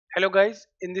Hello guys,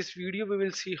 in this video we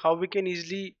will see how we can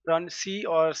easily run C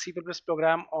or C++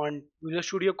 program on Visual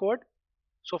Studio Code.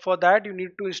 So for that you need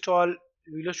to install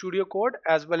Visual Studio Code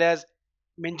as well as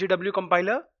MinGW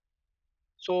compiler.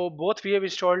 So both we have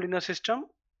installed in a system.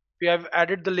 We have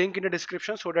added the link in the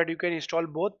description so that you can install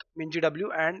both MinGW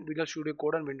and Visual Studio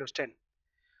Code on Windows 10.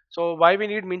 So why we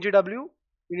need MinGW?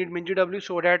 We need MinGW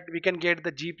so that we can get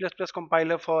the G++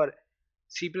 compiler for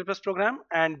C++ program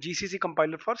and GCC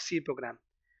compiler for C program.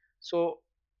 So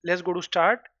let's go to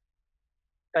start,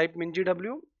 type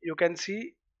MinGW. You can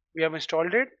see we have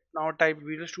installed it. Now type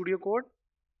Visual Studio Code.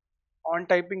 On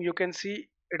typing you can see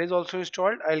it is also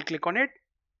installed. I'll click on it.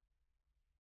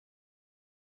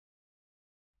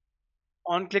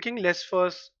 On clicking, let's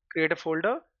first create a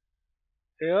folder.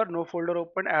 Here no folder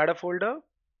open, add a folder.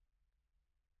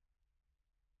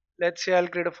 Let's say I'll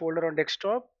create a folder on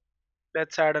desktop.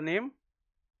 Let's add a name,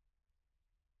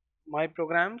 my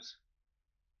programs.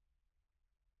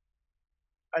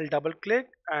 I'll double click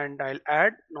and I'll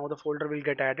add. Now the folder will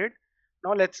get added.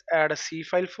 Now let's add a C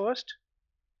file first.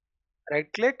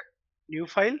 Right click, new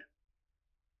file.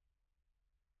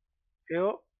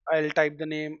 Here I'll type the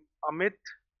name amit.c.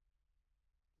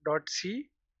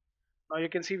 Now you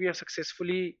can see we have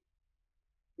successfully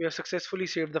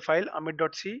saved the file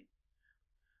amit.c.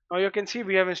 Now you can see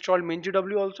we have installed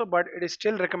MinGW also, but it is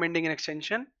still recommending an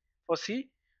extension for C.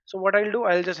 So what I'll do,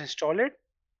 I'll just install it.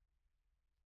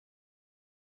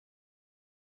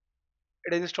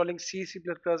 It is installing C++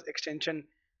 extension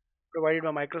provided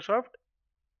by Microsoft.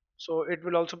 So it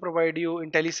will also provide you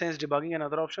IntelliSense debugging and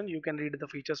other options. You can read the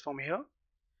features from here.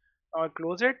 Now I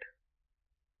close it.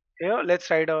 Here let's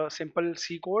write a simple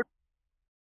C code.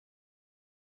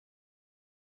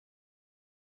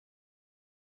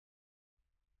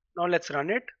 Now let's run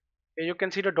it. Here you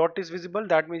can see the dot is visible.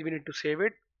 That means we need to save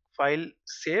it. File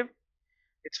save.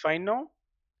 It's fine now.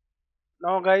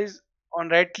 Now guys, on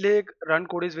right click, run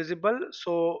code is visible.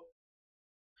 So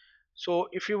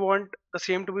if you want the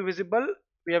same to be visible,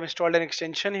 we have installed an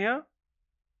extension here,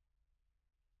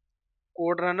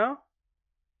 code runner.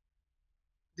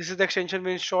 This is the extension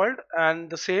we installed, and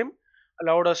the same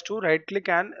allowed us to right click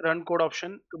and run code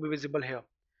option to be visible here.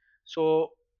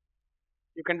 So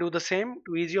you can do the same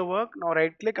to ease your work. Now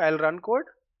right click, I'll run code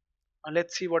and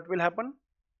let's see what will happen.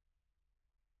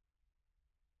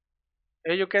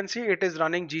 Here you can see it is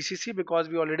running GCC because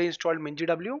we already installed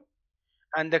MinGW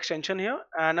and the extension here,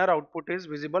 and our output is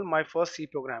visible, my first C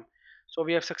program. So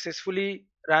we have successfully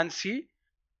ran C.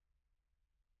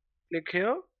 Click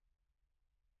here.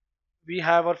 We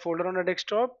have our folder on our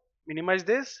desktop. Minimize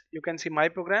this. You can see my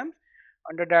program.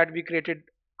 Under that we created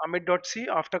amit.c.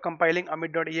 After compiling,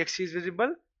 amit.exe is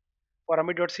visible for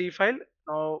amit.c file.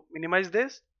 Now minimize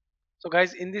this. So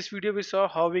guys, in this video we saw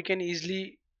how we can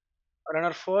easily run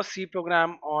our first C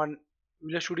program on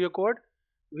Visual Studio Code.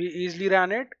 We easily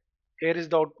ran it. Here is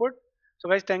the output. So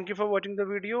guys, thank you for watching the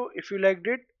video. If you liked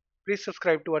it, please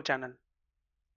subscribe to our channel.